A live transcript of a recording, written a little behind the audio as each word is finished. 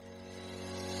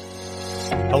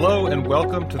Hello and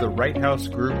welcome to the Right House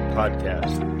Group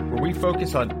podcast, where we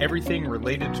focus on everything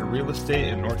related to real estate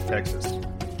in North Texas.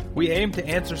 We aim to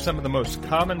answer some of the most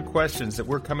common questions that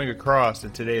we're coming across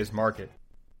in today's market.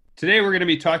 Today, we're going to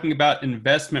be talking about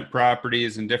investment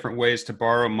properties and different ways to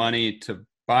borrow money to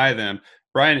buy them.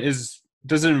 Brian,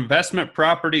 does an investment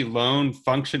property loan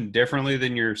function differently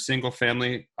than your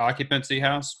single-family occupancy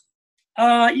house?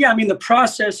 The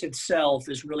process itself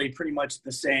is really pretty much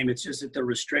the same. It's just that the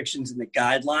restrictions and the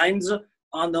guidelines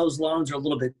on those loans are a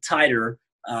little bit tighter,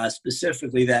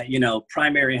 specifically that,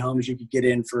 primary homes you could get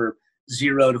in for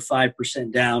 0 to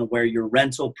 5% down, where your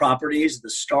rental properties, the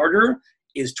starter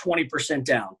is 20%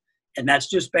 down. And that's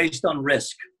just based on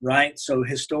risk, right? So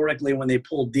historically, when they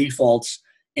pull defaults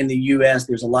in the U.S.,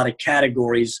 there's a lot of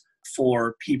categories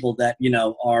for people that,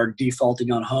 are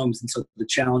defaulting on homes. And so the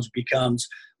challenge becomes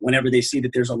whenever they see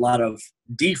that there's a lot of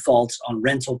defaults on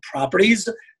rental properties,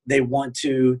 they want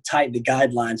to tighten the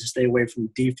guidelines to stay away from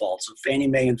defaults. So Fannie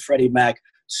Mae and Freddie Mac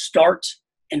start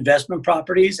investment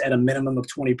properties at a minimum of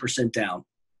 20% down.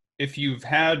 If you've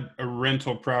had a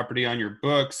rental property on your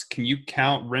books, can you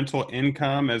count rental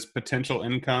income as potential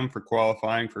income for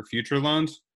qualifying for future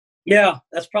loans? Yeah,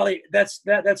 that's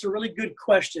a really good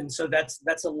question. So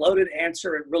that's a loaded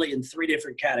answer really in 3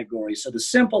 different categories. So the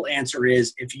simple answer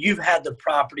is if you've had the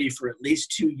property for at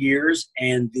least 2 years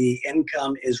and the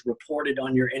income is reported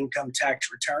on your income tax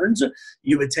returns,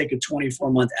 you would take a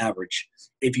 24-month average.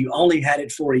 If you only had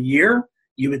it for a year,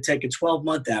 you would take a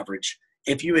 12-month average.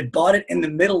 If you had bought it in the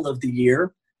middle of the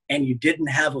year and you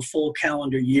didn't have a full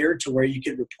calendar year to where you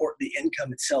could report the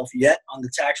income itself yet on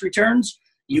the tax returns,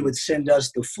 you would send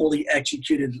us the fully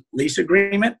executed lease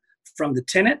agreement from the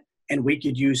tenant, and we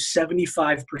could use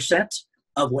 75%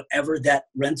 of whatever that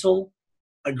rental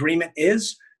agreement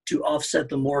is to offset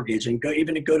the mortgage. And go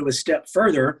to a step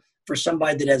further, for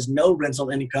somebody that has no rental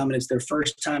income and it's their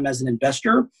first time as an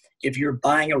investor, if you're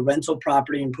buying a rental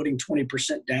property and putting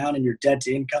 20% down and your debt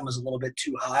to income is a little bit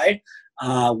too high,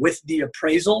 with the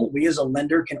appraisal, we as a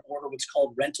lender can order what's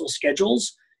called rental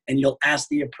schedules. And you'll ask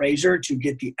the appraiser to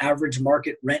get the average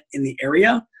market rent in the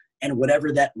area. And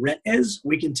whatever that rent is,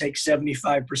 we can take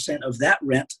 75% of that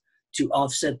rent to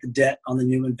offset the debt on the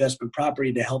new investment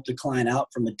property to help the client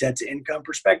out from a debt to income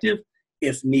perspective,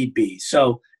 if need be.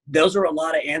 So those are a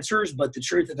lot of answers, but the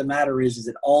truth of the matter is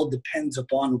it all depends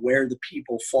upon where the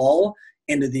people fall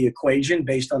into the equation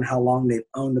based on how long they've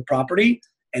owned the property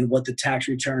and what the tax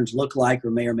returns look like or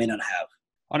may not have.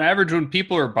 On average, when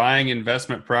people are buying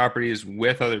investment properties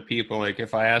with other people, like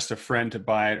if I asked a friend to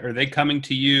buy it, are they coming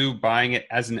to you buying it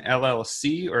as an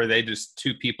LLC, or are they just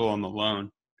 2 people on the loan?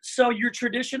 So your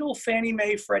traditional Fannie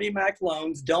Mae, Freddie Mac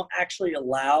loans don't actually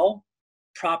allow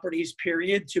properties,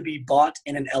 period, to be bought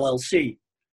in an LLC.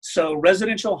 So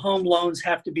residential home loans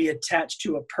have to be attached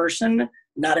to a person,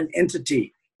 not an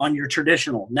entity on your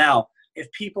traditional. Now,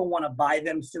 if people want to buy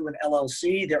them through an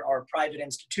LLC, there are private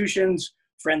institutions.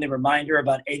 Friendly reminder,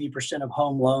 about 80% of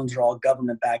home loans are all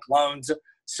government-backed loans.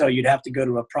 So you'd have to go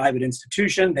to a private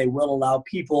institution. They will allow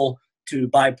people to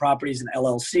buy properties in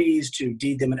LLCs, to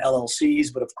deed them in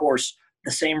LLCs. But of course,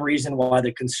 the same reason why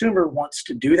the consumer wants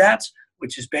to do that,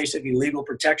 which is basically legal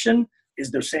protection, is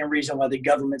the same reason why the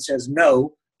government says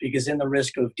no, because in the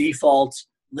risk of defaults,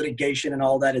 litigation, and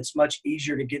all that, it's much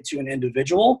easier to get to an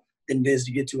individual than it is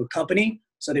to get to a company.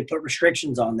 So they put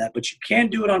restrictions on that, but you can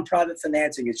do it on private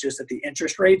financing. It's just that the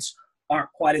interest rates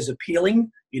aren't quite as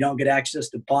appealing. You don't get access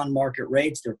to bond market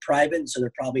rates. They're private, so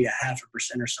they're probably 0.5%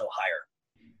 or so higher.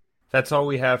 That's all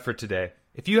we have for today.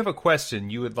 If you have a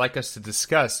question you would like us to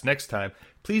discuss next time,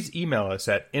 please email us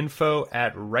at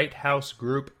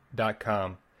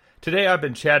info@righthousegroup.com. Today I've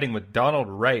been chatting with Donald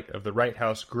Wright of the Right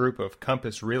House Group of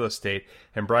Compass Real Estate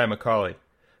and Brian McCauley.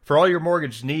 For all your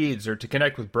mortgage needs or to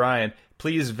connect with Brian,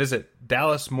 please visit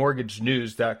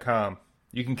dallasmortgagenews.com.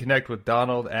 You can connect with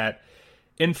Donald at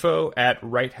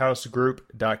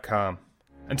info@righthousegroup.com.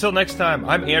 Until next time,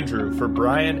 I'm Andrew for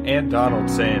Brian and Donald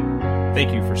saying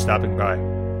thank you for stopping by.